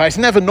 but it's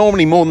never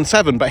normally more than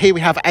 7, but here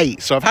we have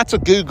 8, so I've had to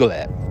Google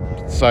it.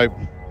 So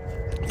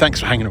thanks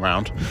for hanging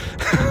around.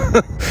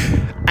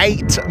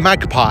 8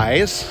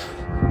 magpies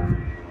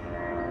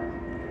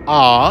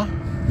are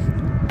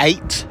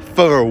 8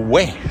 for a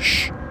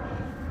wish.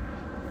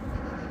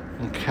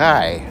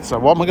 Okay, so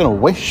what am I going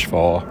to wish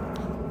for?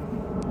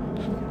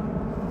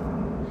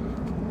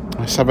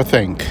 Let's have a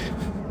think.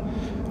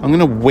 I'm going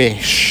to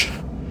wish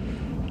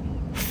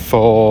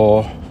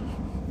for...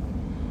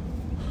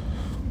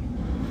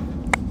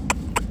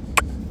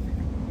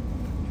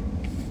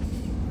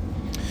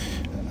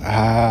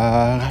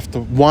 I have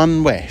to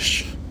one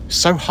wish. It's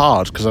so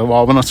hard because I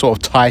want to sort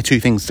of tie two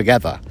things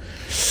together.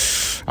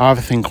 I'll have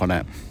a think on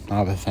it.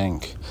 I'll have a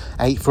think.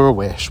 8 for a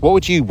wish. What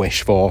would you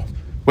wish for?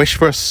 Wish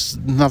for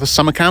another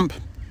summer camp?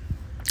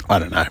 I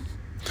don't know.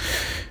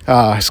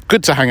 It's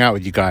good to hang out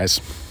with you guys.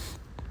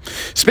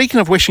 Speaking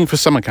of wishing for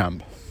summer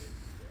camp,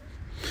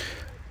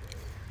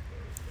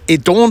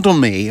 it dawned on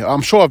me,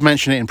 I'm sure I've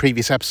mentioned it in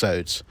previous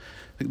episodes,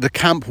 the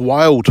Camp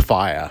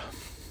Wildfire,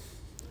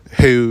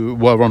 who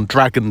were on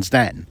Dragon's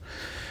Den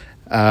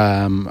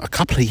a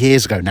couple of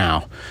years ago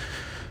now.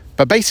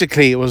 But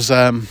basically it was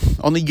on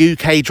the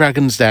UK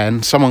Dragon's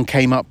Den, someone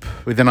came up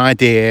with an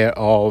idea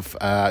of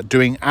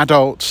doing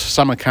adult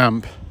summer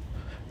camp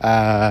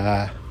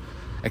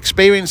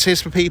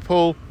experiences for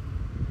people.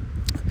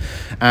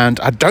 And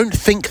I don't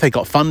think they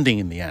got funding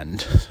in the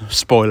end.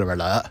 Spoiler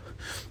alert.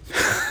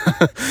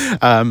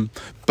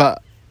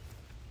 But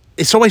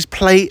it's always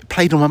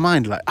played on my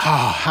mind, like,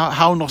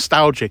 how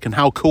nostalgic and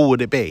how cool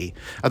would it be?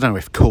 I don't know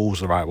if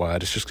cool's the right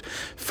word. It's just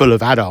full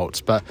of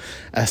adults, but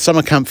a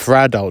summer camp for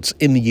adults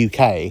in the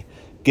UK,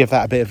 give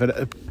that a bit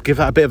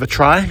of a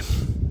try.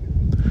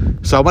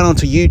 So I went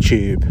onto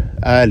YouTube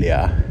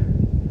earlier,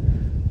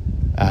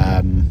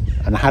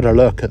 and I had a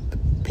look at the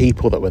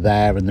people that were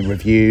there and the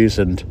reviews,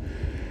 and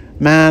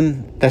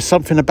man, there's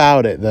something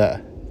about it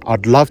that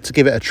I'd love to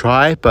give it a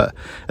try, but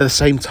at the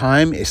same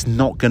time, it's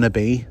not going to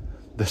be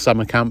the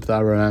summer camp that I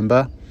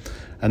remember.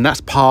 And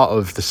that's part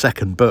of the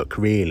second book,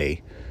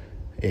 really,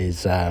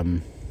 is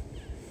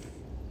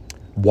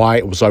why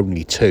it was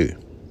only 2.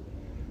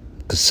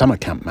 Because summer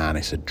camp, man,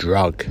 it's a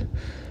drug.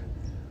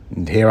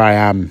 And here I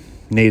am,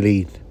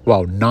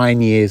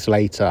 9 years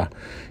later,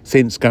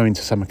 since going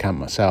to summer camp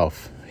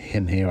myself.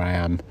 And here I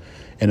am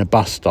in a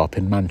bus stop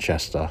in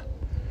Manchester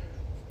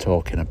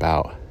talking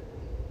about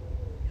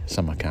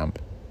summer camp.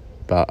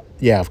 But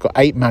yeah, I've got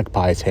 8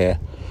 magpies here.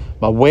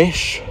 My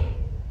wish,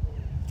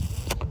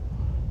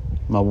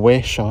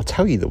 I'll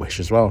tell you the wish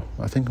as well.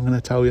 I think I'm going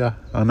to tell you.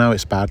 I know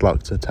it's bad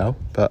luck to tell,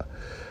 but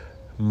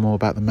more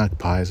about the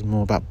magpies,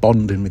 more about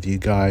bonding with you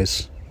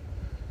guys.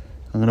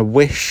 I'm going to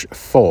wish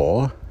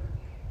for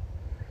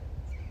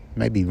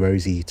maybe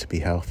Rosie to be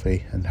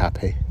healthy and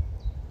happy.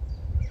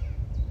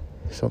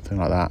 Something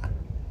like that.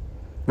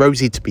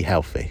 Rosie to be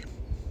healthy.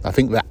 I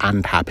think that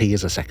and happy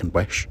is a second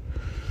wish.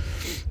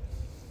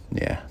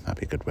 Yeah, that'd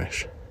be a good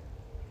wish.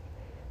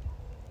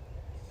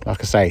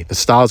 Like I say, the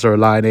stars are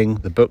aligning,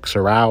 the books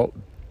are out,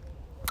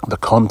 the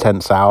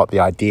content's out, the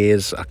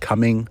ideas are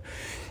coming.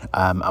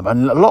 I'm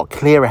in a lot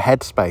clearer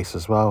headspace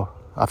as well.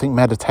 I think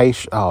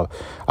meditation. I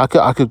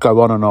could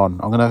go on and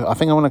on. I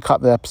think I'm gonna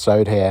cut the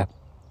episode here.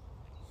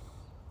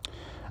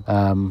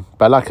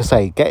 But like I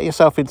say, get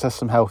yourself into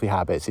some healthy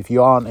habits. If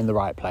you aren't in the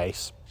right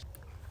place,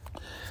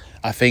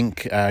 I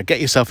think get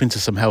yourself into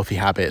some healthy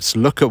habits.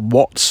 Look at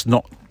what's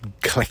not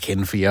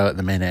clicking for you at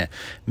the minute.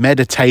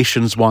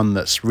 Meditation's one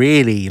that's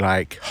really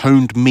like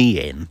honed me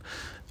in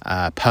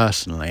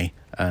personally,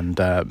 and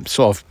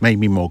sort of made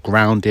me more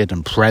grounded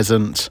and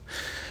present.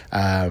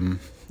 And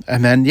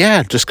then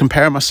just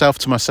comparing myself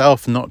to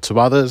myself, not to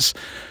others.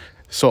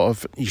 Sort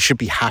of, you should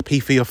be happy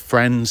for your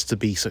friends to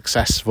be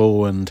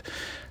successful and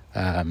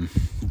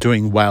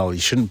doing well. You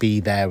shouldn't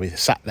be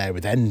sat there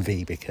with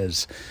envy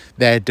because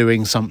they're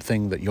doing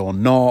something that you're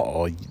not,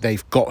 or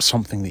they've got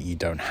something that you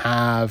don't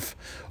have,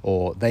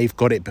 or they've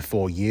got it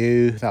before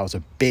you. That was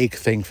a big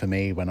thing for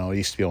me when I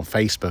used to be on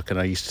Facebook, and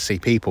I used to see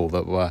people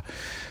that were,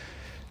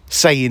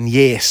 say, in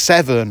year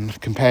 7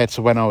 compared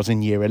to when I was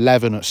in year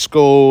 11 at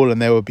school,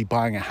 and they would be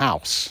buying a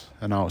house,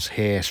 and I was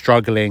here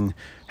struggling,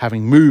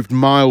 having moved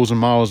miles and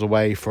miles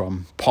away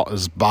from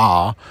Potter's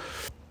Bar,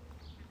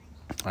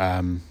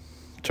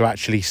 to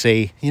actually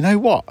see, you know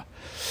what?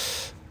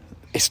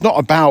 It's not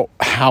about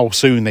how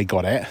soon they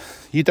got it.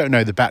 You don't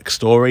know the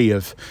backstory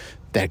of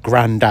their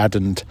granddad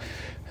and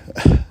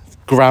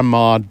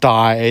grandma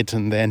died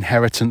and the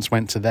inheritance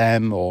went to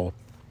them, or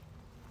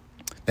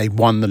they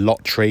won the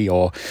lottery,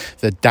 or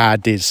the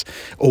dad is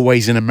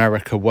always in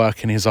America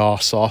working his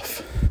arse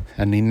off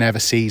and he never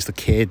sees the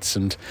kids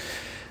and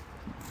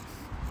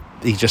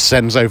he just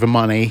sends over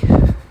money.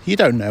 You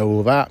don't know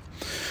all that.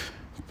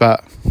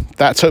 But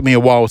that took me a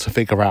while to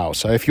figure out.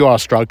 So if you are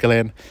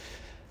struggling,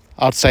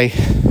 I'd say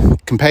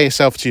compare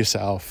yourself to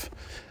yourself,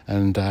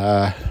 and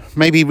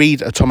maybe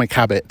read Atomic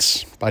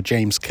Habits by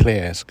James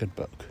Clear. It's a good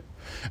book.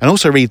 And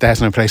also read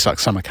There's No Place Like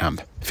Summer Camp.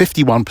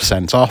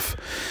 51% off.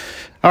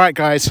 All right,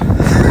 guys.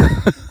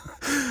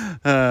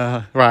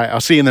 Right,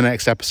 I'll see you in the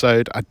next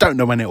episode. I don't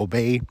know when it will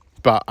be,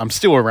 but I'm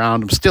still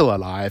around. I'm still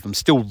alive. I'm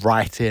still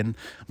writing.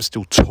 I'm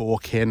still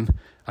talking.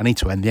 I need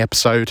to end the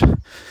episode.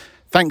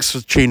 Thanks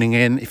for tuning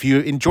in. If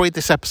you enjoyed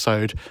this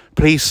episode,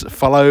 please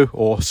follow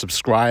or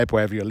subscribe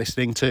wherever you're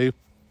listening to.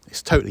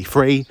 It's totally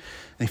free.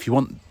 And if you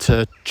want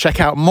to check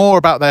out more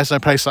about There's No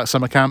Place Like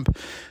Summer Camp,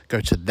 go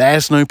to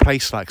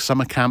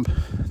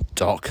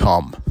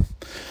there'snoplacelikesummercamp.com.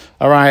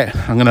 All right,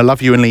 I'm going to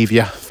love you and leave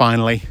you,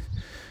 finally.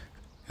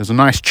 It was a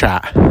nice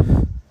chat.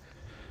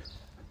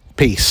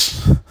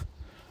 Peace.